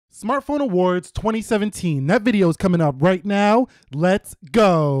Smartphone Awards 2017. That video is coming up right now. Let's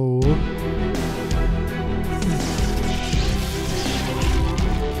go.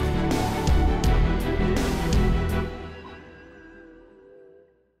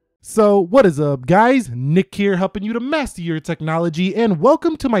 So what is up, guys? Nick here, helping you to master your technology, and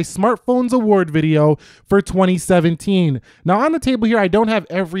welcome to my Smartphones Award video for 2017. Now on the table here, I don't have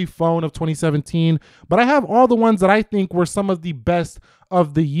every phone of 2017, but I have all the ones that I think were some of the best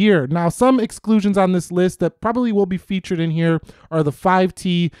of the year. Now, some exclusions on this list that probably will be featured in here are the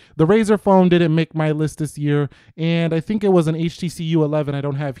 5T. The Razer phone didn't make my list this year, and I think it was an HTC U11 I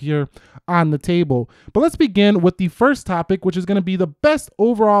don't have here on the table. But let's begin with the first topic, which is going to be the best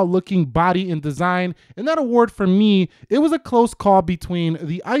overall looking body and design. And that award for me, it was a close call between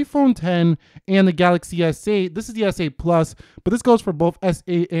the iPhone X and the Galaxy S8. This is the S8 Plus, but this goes for both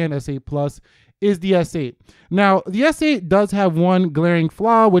S8 and S8 Plus. Is the S8. Now, the S8 does have one glaring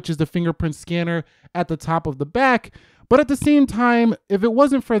flaw, which is the fingerprint scanner at the top of the back. But at the same time, if it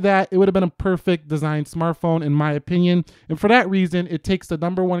wasn't for that, it would have been a perfect design smartphone, in my opinion. And for that reason, it takes the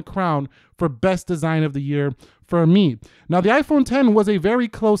 #1 crown for best design of the year for me. Now, the iPhone X was a very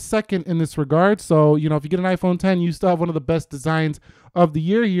close second in this regard. So, you know, if you get an iPhone X, you still have one of the best designs of the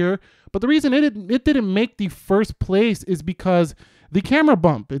year here. But the reason it didn't make the first place is because the camera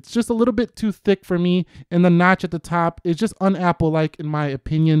bump, it's just a little bit too thick for me, and the notch at the top is just un-Apple-like in my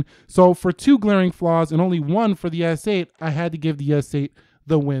opinion. So for two glaring flaws and only one for the S8, I had to give the S8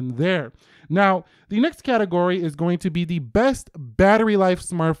 the win there. Now, the next category is going to be the best battery life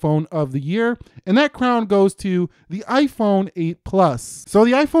smartphone of the year, and that crown goes to the iPhone 8 Plus. So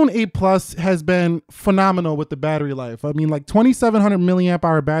the iPhone 8 Plus has been phenomenal with the battery life. I mean, like 2,700 milliamp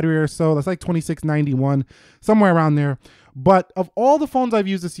hour battery or so, that's like 2691, somewhere around there. But of all the phones I've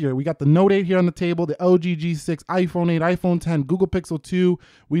used this year, we got the Note 8 here on the table, the LG G6, iPhone 8, iPhone X, Google Pixel 2.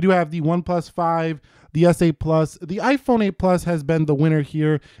 We do have the OnePlus 5, the S8 Plus. The iPhone 8 Plus has been the winner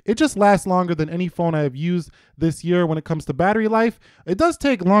here. It just lasts longer than any phone I have used this year when it comes to battery life. It does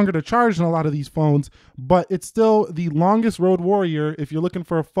take longer to charge than a lot of these phones, but it's still the longest road warrior if you're looking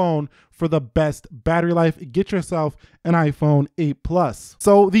for a phone for the best battery life. Get yourself an iPhone 8 Plus.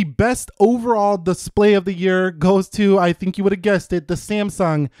 So the best overall display of the year goes to, I think you would have guessed it, the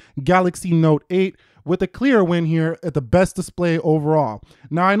Samsung Galaxy Note 8, with a clear win here at the best display overall.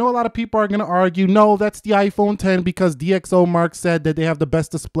 Now, I know a lot of people are going to argue, no, that's the iPhone X because DxOMark said that they have the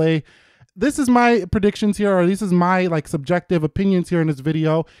best display. This is my predictions here, or this is my subjective opinions here in this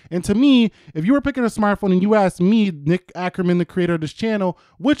video. And to me, if you were picking a smartphone and you asked me, Nick Ackerman, the creator of this channel,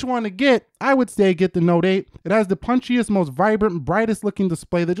 which one to get, I would say get the Note 8. It has the punchiest, most vibrant, brightest looking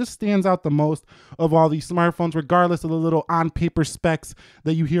display that just stands out the most of all these smartphones, regardless of the little on-paper specs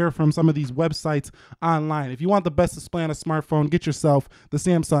that you hear from some of these websites online. If you want the best display on a smartphone, get yourself the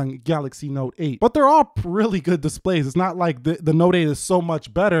Samsung Galaxy Note 8. But they're all really good displays. It's not like the Note 8 is so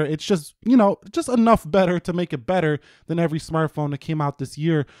much better. It's just, you know, just enough better to make it better than every smartphone that came out this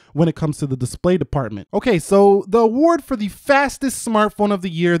year when it comes to the display department. Okay, so the award for the fastest smartphone of the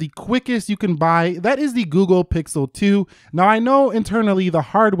year, the quickest you can buy, that is the Google Pixel 2. Now, I know internally the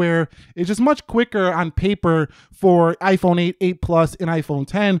hardware is just much quicker on paper for iPhone 8, 8 Plus, and iPhone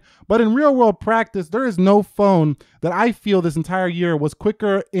X, but in real world practice, there is no phone that I feel this entire year was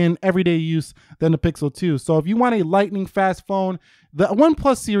quicker in everyday use than the Pixel 2. So if you want a lightning fast phone, the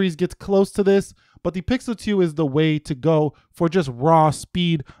OnePlus series gets close to this, but the Pixel 2 is the way to go for just raw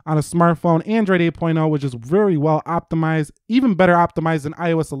speed on a smartphone. Android 8.0, which is very well optimized, even better optimized than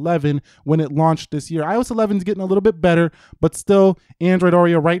iOS 11 when it launched this year. iOS 11 is getting a little bit better, but still Android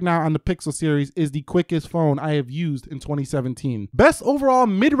Oreo right now on the Pixel series is the quickest phone I have used in 2017. Best overall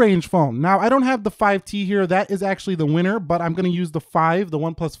mid-range phone. Now, I don't have the 5T here. That is actually the winner, but I'm going to use the 5, the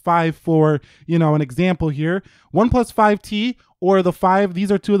OnePlus 5 for, you know, an example here. OnePlus 5T or the 5,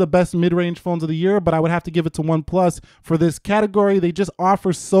 these are two of the best mid-range phones of the year, but I would have to give it to OnePlus for this category. They just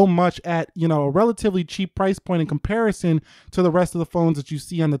offer so much at, you know, a relatively cheap price point in comparison to the rest of the phones that you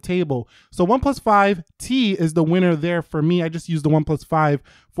see on the table. So OnePlus 5T is the winner there for me. I just used the OnePlus 5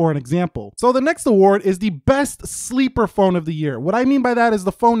 for an example. So the next award is the best sleeper phone of the year. What I mean by that is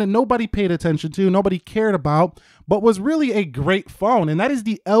the phone that nobody paid attention to, nobody cared about, but was really a great phone, and that is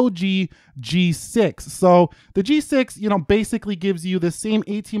the LG G6. So the G6, you know, basically gives you the same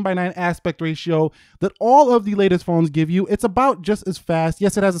 18:9 aspect ratio that all of the latest phones give you. It's about just as fast.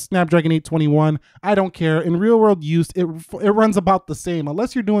 Yes, it has a Snapdragon 821. I don't care. In real world use, it runs about the same,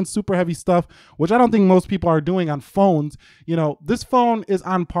 unless you're doing super heavy stuff, which I don't think most people are doing on phones. You know, this phone is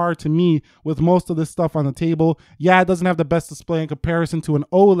on on par to me with most of this stuff on the table. Yeah, it doesn't have the best display in comparison to an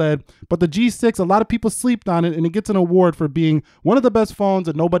OLED, but the G6, a lot of people slept on it, and it gets an award for being one of the best phones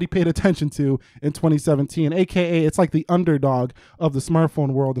that nobody paid attention to in 2017, aka it's like the underdog of the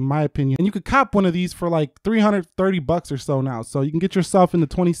smartphone world in my opinion. And you could cop one of these for like 330 bucks or so now, so you can get yourself in the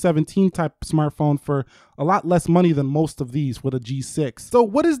 2017 type smartphone for a lot less money than most of these with a G6. So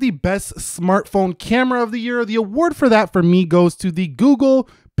what is the best smartphone camera of the year? The award for that for me goes to the Google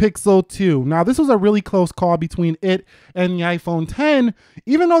Pixel 2. Now, this was a really close call between it and the iPhone 10.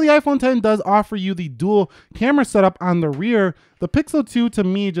 Even though the iPhone 10 does offer you the dual camera setup on the rear, the Pixel 2 to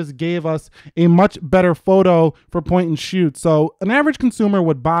me just gave us a much better photo for point and shoot. So an average consumer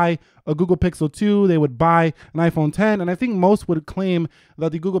would buy a Google Pixel 2, they would buy an iPhone 10, and I think most would claim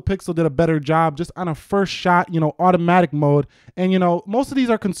that the Google Pixel did a better job just on a first shot, automatic mode. And most of these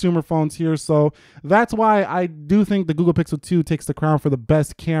are consumer phones here, so that's why I do think the Google Pixel 2 takes the crown for the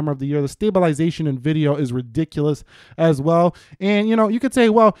best camera of the year. The stabilization in video is ridiculous as well. And you could say,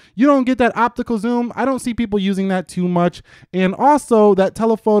 well, you don't get that optical zoom. I don't see people using that too much. And also that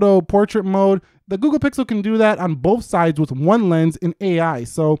telephoto portrait mode, the Google Pixel can do that on both sides with one lens in AI.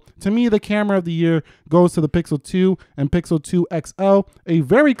 So to me, the camera of the year goes to the Pixel 2 and Pixel 2 XL. A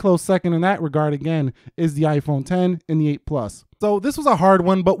very close second in that regard, again, is the iPhone 10 and the 8 Plus. So this was a hard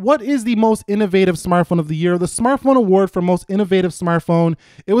one, but what is the most innovative smartphone of the year? The smartphone award for most innovative smartphone,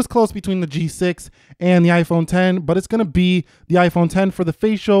 it was close between the G6 and the iPhone 10, but it's gonna be the iPhone 10 for the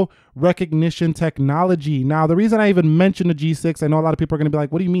facial recognition technology. Now, the reason I even mentioned the G6, I know a lot of people are gonna be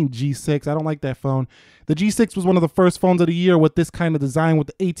like, what do you mean G6? I don't like that phone. The G6 was one of the first phones of the year with this kind of design with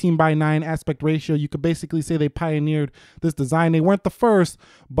the 18:9 aspect ratio. You could basically say they pioneered this design. They weren't the first,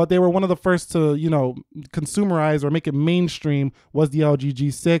 but they were one of the first to, consumerize or make it mainstream was the LG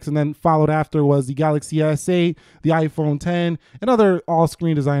G6, and then followed after was the Galaxy S8, the iPhone 10, and other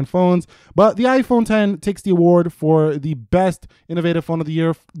all-screen design phones. But the iPhone 10 takes the award for the best innovative phone of the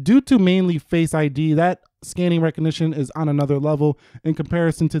year due to mainly Face ID. That scanning recognition is on another level in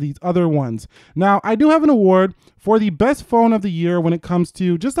comparison to these other ones. Now, I do have an award for the best phone of the year when it comes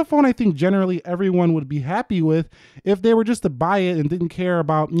to just a phone I think generally everyone would be happy with if they were just to buy it and didn't care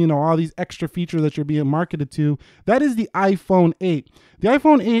about, all these extra features that you're being marketed to. That is the iPhone 8. The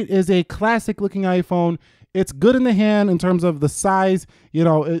iPhone 8 is a classic looking iPhone. It's good in the hand in terms of the size.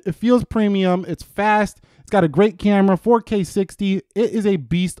 It feels premium. It's fast. It's got a great camera, 4K 60. It is a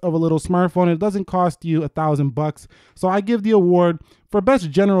beast of a little smartphone. It doesn't cost you $1,000. So I give the award for best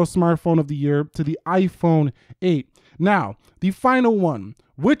general smartphone of the year to the iPhone 8. Now, the final one.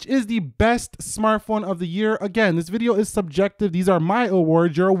 Which is the best smartphone of the year? Again, this video is subjective. These are my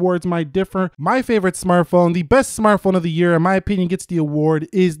awards. Your awards might differ. My favorite smartphone, the best smartphone of the year, in my opinion, gets the award,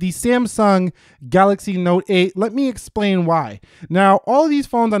 is the Samsung Galaxy Note 8. Let me explain why. Now, all of these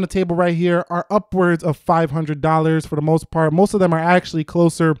phones on the table right here are upwards of $500 for the most part. Most of them are actually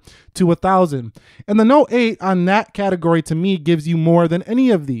closer to $1,000. And the Note 8 on that category, to me, gives you more than any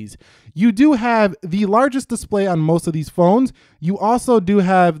of these. You do have the largest display on most of these phones. You also do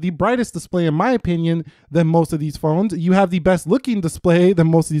have the brightest display, in my opinion, than most of these phones. You have the best looking display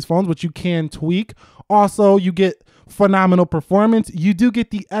than most of these phones, which you can tweak. Also, you get phenomenal performance. You do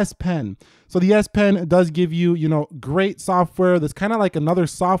get the S Pen. So the S Pen does give you, great software. That's kind of like another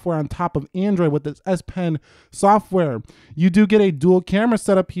software on top of Android with this S Pen software. You do get a dual camera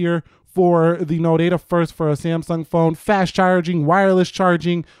setup here for the Note 8, first for a Samsung phone. Fast charging, wireless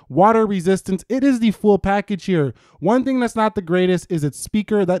charging, water resistance. It is the full package here. One thing that's not the greatest is its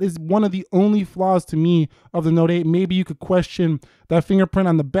speaker. That is one of the only flaws to me of the Note 8. Maybe you could question that fingerprint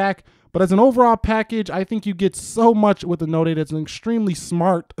on the back, but as an overall package, I think you get so much with the Note 8. It's an extremely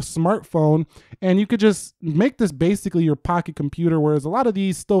smart smartphone, and you could just make this basically your pocket computer, whereas a lot of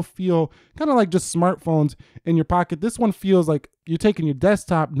these still feel kind of like just smartphones in your pocket. This one feels like you're taking your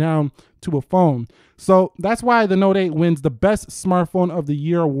desktop down to a phone. So that's why the Note 8 wins the Best Smartphone of the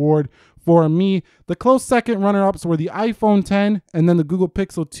Year award for me. The close second runner-ups were the iPhone 10 and then the Google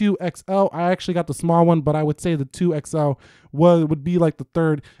Pixel 2 XL. I actually got the small one, but I would say the 2 XL would be like the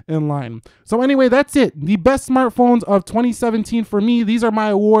third in line. So anyway, that's it. The best smartphones of 2017 for me. These are my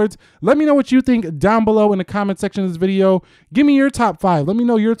awards. Let me know what you think down below in the comment section of this video. Give me your top 5. Let me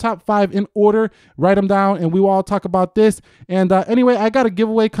know your top 5 in order. Write them down and we will all talk about this. And anyway, I got a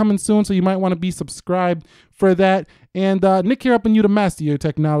giveaway coming soon, so you might want to be subscribed for that. And Nick here, helping you to master your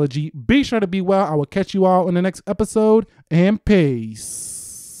technology. Be sure to be well. I will catch you all in the next episode, and peace.